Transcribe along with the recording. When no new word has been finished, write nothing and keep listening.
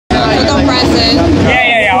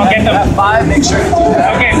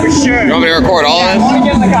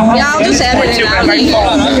I'll just edit it out.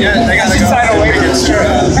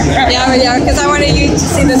 Yeah, because I wanted you to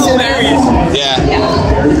see the sooner. Yeah.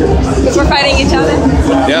 Because we're fighting each other.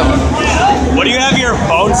 Yep. What do you have your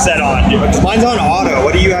phone set on, dude? Mine's on auto.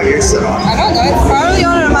 What do you have yours set on? I don't know. It's probably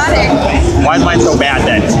automatic. Why is mine so bad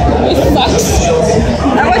then? It sucks.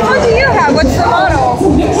 Which one do you have? What's the model?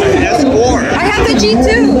 S4. I have the G2. I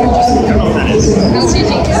don't know what that is. LG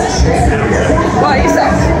G2. Well, you suck.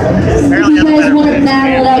 Apparently If you guys want to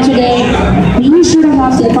battle it out today, be sure to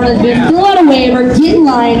hop to the front of the booth, fill out a waiver, get in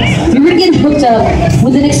line. You're going to get hooked up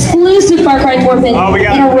with an exclusive Far Cry 4 pin and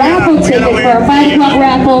a raffle ticket for our 5 o'clock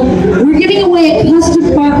raffle. We're giving away a custom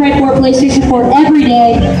Far Cry 4 PlayStation 4 every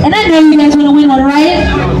day. And I know you guys want to win one, right?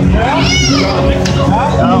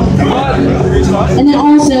 And then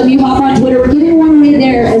also, if you hop on Twitter, we're giving one away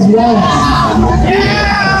there as well.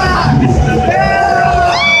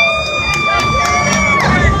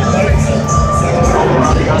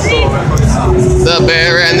 The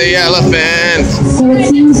bear and the elephant. So it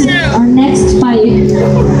seems our next fight,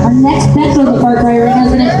 our next battle of the Far Cry right now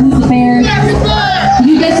is the next Booth the Bear. Did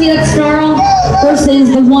you guys see that snarl? Versus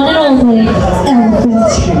the one and only elephant.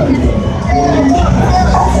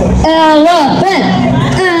 Elephant!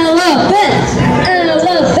 Elephant!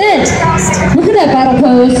 Elephant! Look at that battle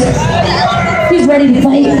pose. He's ready to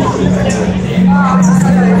fight.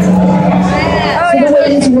 So the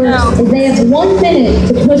way this works is they have 1 minute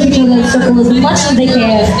to push each other in a circle as much as they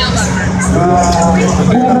can.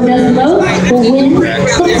 Whoever does the most will win the fight.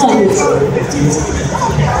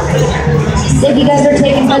 If you guys are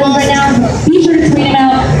taking photos right now, be sure to tweet them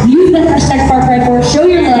out. Use the hashtag Far Cry 4. Show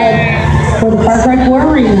your love for the Far Cry 4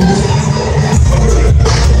 Arena.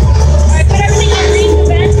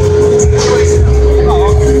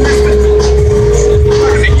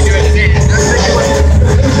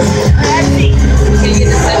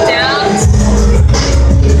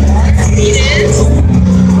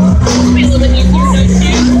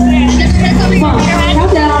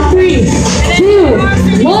 Countdown, 3, 2,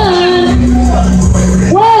 1.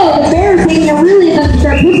 Whoa, the bear is taking a really about to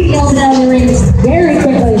start pushing the elephant out of the ring very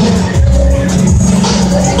quickly.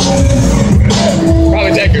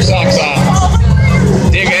 Probably take your socks off.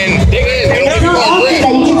 Dig in, dig in. It's not often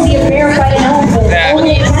that you can see a bear fight an elephant. Yeah.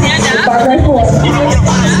 Only in Far Cry 4.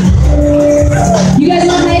 You guys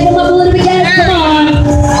want to hype them up a little bit, guys? Come on.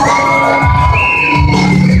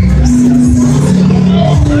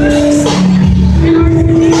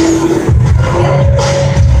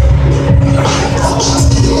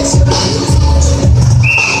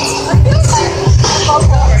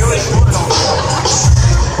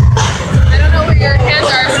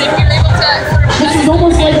 This is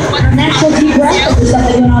almost like National Geographic or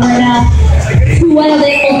something going on right now. 2 wild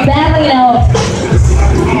animals battling it out.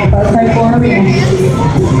 Far Cry 4 Arena.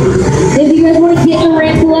 If you guys want to get in the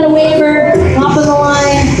ring, pull out a waiver, hop on the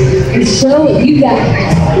line, and show what you got.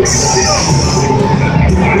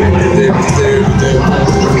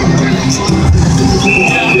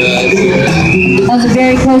 That was a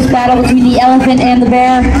very close battle between the elephant and the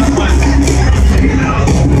bear.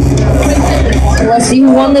 Let's see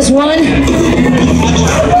who won this one. The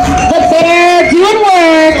bear doing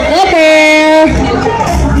work. The bear.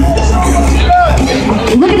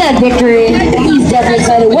 Look at that victory. He's definitely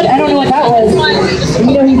excited. What? I don't know what that was.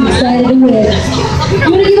 You know he's excited to win. You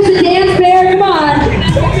want to give us a dance, bear? Come on.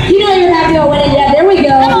 You know you're happy about winning. Yeah, there we go.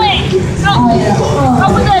 Oh, yeah. Oh.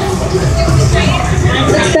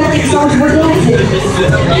 Expecting songs for dancing.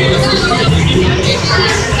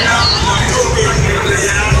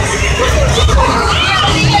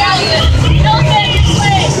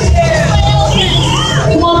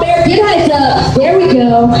 Come on, bear, get hyped up. There we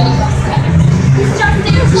go.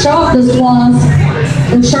 Show off those claws,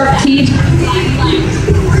 those sharp teeth.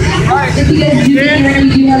 If you guys do get here, you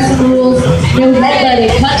do have some rules. No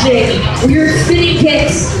headbutting, punching, or your spinning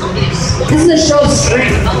kicks. This is a show of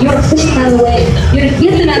strength. You want to push them out of the way. You want to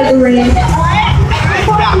get them out of the ring.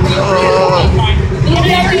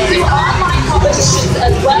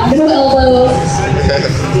 No elbows.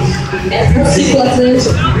 And no suplexes.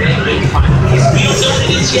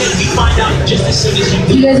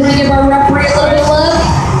 You guys want to give our referee a little bit of love?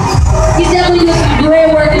 He's definitely doing some great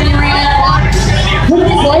work in the arena. Put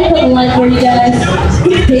his life on the line for you guys.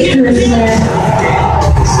 He's dangerous in there.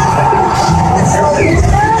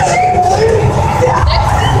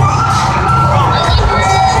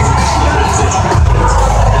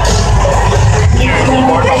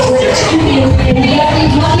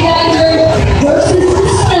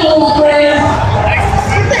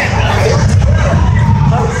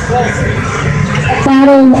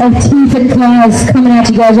 Battle of teeth and claws coming at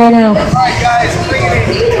you guys right now. Alright guys, bring it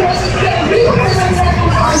in.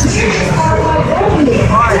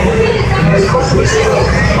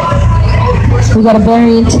 We got a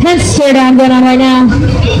very intense stare down going on right now.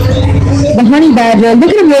 The honey badger. Look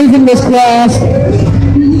at him raising this class.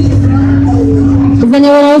 Is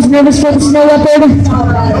anyone else nervous for the snow leopard?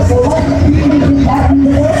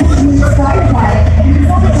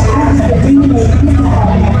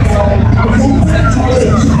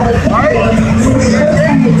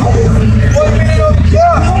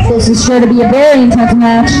 This is sure to be a very intense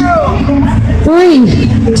match. 3,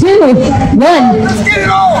 2, 1.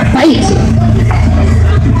 Fight!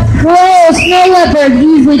 Whoa, snow leopard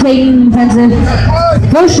easily taking defensive,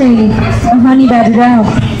 pushing the honey badger down.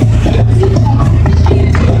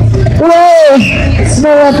 Whoa,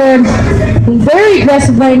 snow leopard being very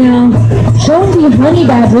aggressive right now, showing the honey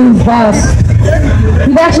badger who's boss.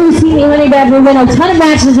 We've actually seen the honey badger win a ton of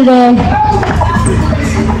matches today.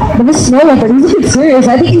 But this snow leopard, he's looking serious.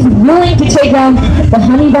 I think he's willing to take down the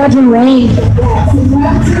honey badger reign.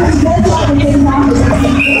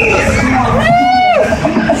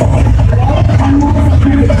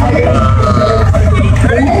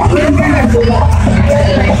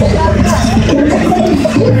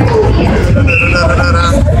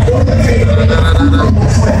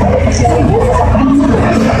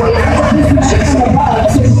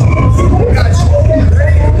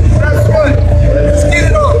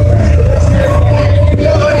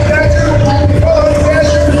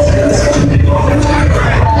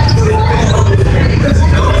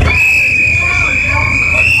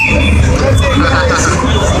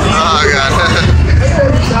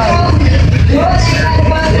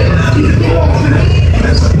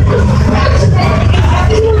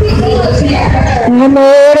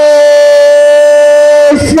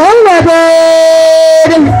 Snow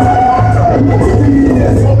leopard!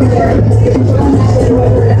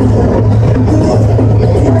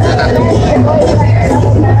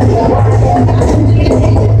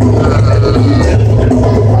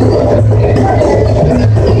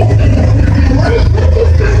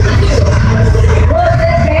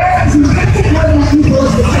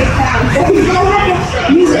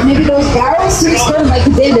 Maybe those barrels to explode like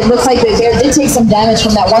he did. It looks like the bear did take some damage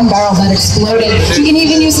from that one barrel that exploded. He can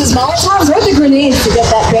even use his Molotovs or the grenades to get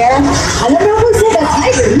that bear. I don't know who said that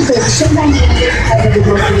tiger either. Sometimes I think it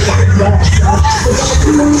goes through that.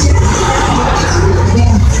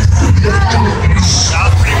 That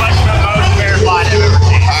was pretty much the most fair fight I've ever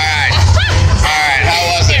seen. Alright, how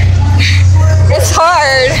was it? It's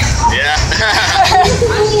hard. Yeah.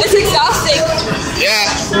 It's exhausting. Yeah.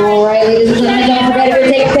 Alright, ladies and gentlemen, don't forget to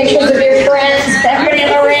take pictures of your friends, everybody in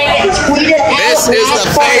the ring, and tweet it out. This is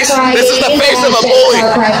the face of a bully.